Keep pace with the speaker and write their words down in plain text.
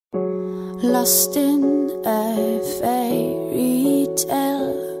Lost in a fairy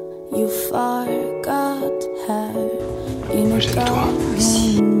tale, you forgot her in a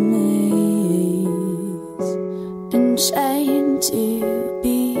maze, enchained to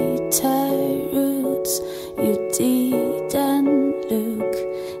bitter roots. You didn't look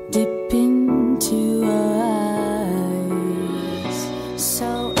deep into her eyes,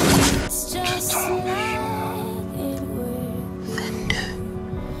 so it's just like it will.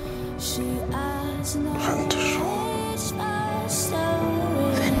 22 jours.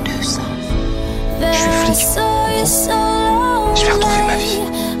 22 ans. Je suis flic. Je vais retrouver ma vie.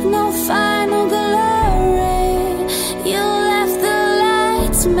 No final glory. You left the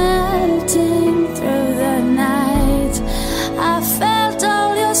lights melting through the night. I felt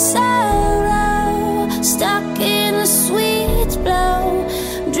all your sorrow, stuck in a sweet blow,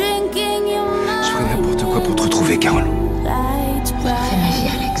 drinking your mind. Je ferai n'importe quoi pour te retrouver, Carole. Fais ma vie,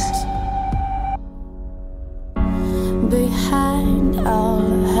 Alex. Behind all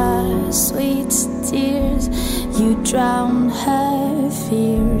her sweet tears, you drown her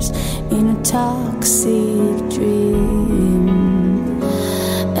fears in a toxic dream.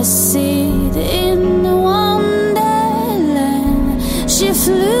 A seed in wonderland, she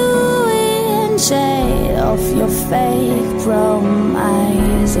flew in shade of your fake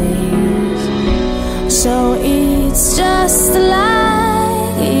promises. So it's just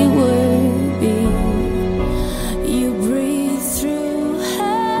like it would be. You breathe through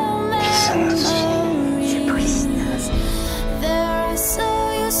her memories. C'est triste.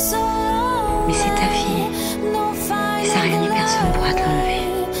 Mais c'est ta fille. Et ça, rien ni personne pourra te l'enlever.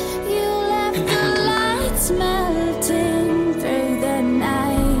 Même pas dans ton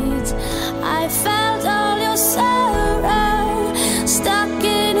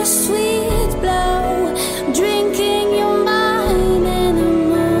sweet blow, drinking your mind in the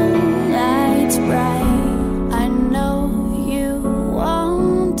moonlight bright. I know you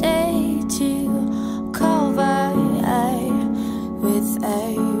wanted to cover with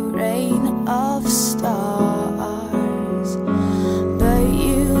a rain of stars, but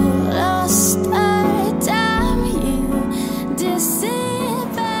you lost a damn, you dissipated.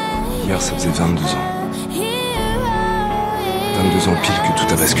 Hier, ça faisait 22 ans. 22 ans pile que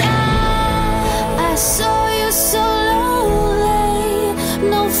tout a basculé. I saw you so lonely,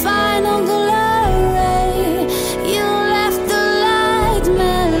 no final glory. You left the light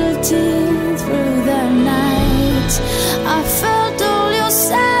melting through the night. I felt all your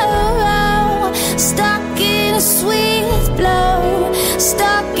sorrow, stuck in a sweet blow,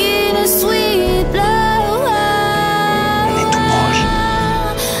 stuck in a sweet blow. On est tout proche.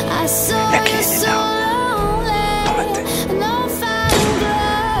 La clé est là, dans ma tête.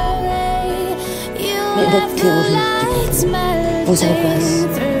 Mais votre théorie du complot, vos angoisses,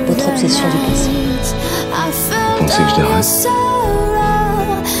 votre obsession du passé. Vous pensez que je les rate?